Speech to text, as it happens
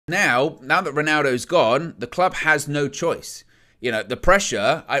Now that Ronaldo's gone, the club has no choice. You know, the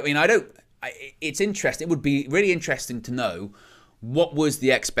pressure, I mean, it's interesting. It would be really interesting to know what was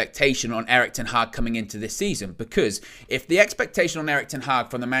the expectation on Erik ten Haag coming into this season. Because if the expectation on Erik ten Haag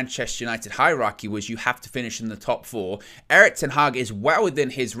from the Manchester United hierarchy was you have to finish in the top 4, Erik ten Haag is well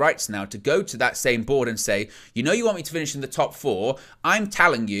within his rights now to go to that same board and say, you know you want me to finish in the top 4, I'm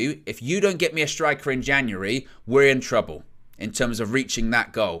telling you, if you don't get me a striker in January, we're in trouble in terms of reaching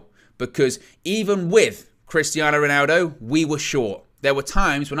that goal. Because even with Cristiano Ronaldo, we were short. There were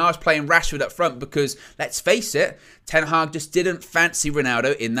times when I was playing Rashford up front because, let's face it, Ten Hag just didn't fancy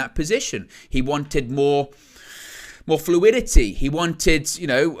Ronaldo in that position. He wanted more fluidity. He wanted, you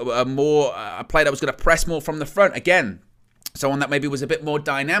know, a player that was going to press more from the front. Again, someone that maybe was a bit more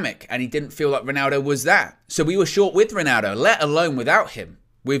dynamic, and he didn't feel like Ronaldo was that. So we were short with Ronaldo, let alone without him.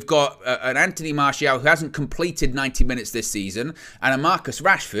 We've got an Anthony Martial who hasn't completed 90 minutes this season, and a Marcus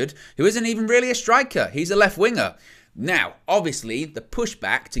Rashford who isn't even really a striker. He's a left winger. Now, obviously, the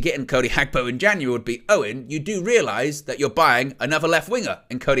pushback to getting Cody Gakpo in January would be, Owen, you do realise that you're buying another left winger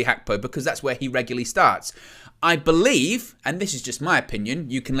in Cody Gakpo because that's where he regularly starts. I believe, and this is just my opinion,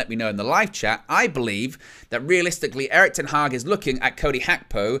 you can let me know in the live chat, I believe that realistically Erik ten Hag is looking at Cody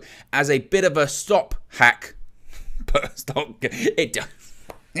Gakpo as a bit of a stop-hack.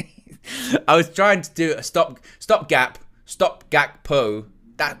 I was trying to do a stop Gakpo.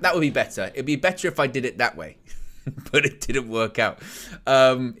 That would be better. It'd be better if I did it that way. But it didn't work out.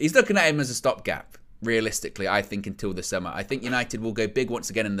 He's looking at him as a stopgap, realistically, I think, until the summer. I think United will go big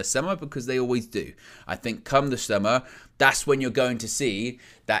once again in the summer because they always do. I think come the summer, that's when you're going to see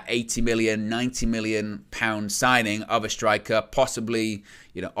that 80 million, 90 million pound signing of a striker, possibly,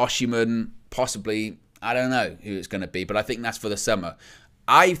 you know, Osimhen, possibly, I don't know who it's going to be, but I think that's for the summer.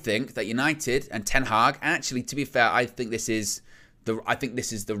 I think that United and Ten Hag, and actually, to be fair, I think this is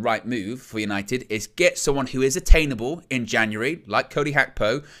the right move for United, is get someone who is attainable in January, like Cody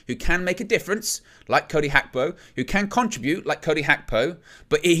Gakpo, who can make a difference, like Cody Gakpo, who can contribute, like Cody Gakpo,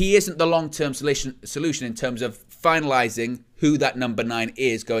 but he isn't the long-term solution in terms of finalising who that number 9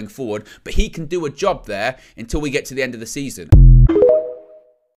 is going forward, but he can do a job there until we get to the end of the season.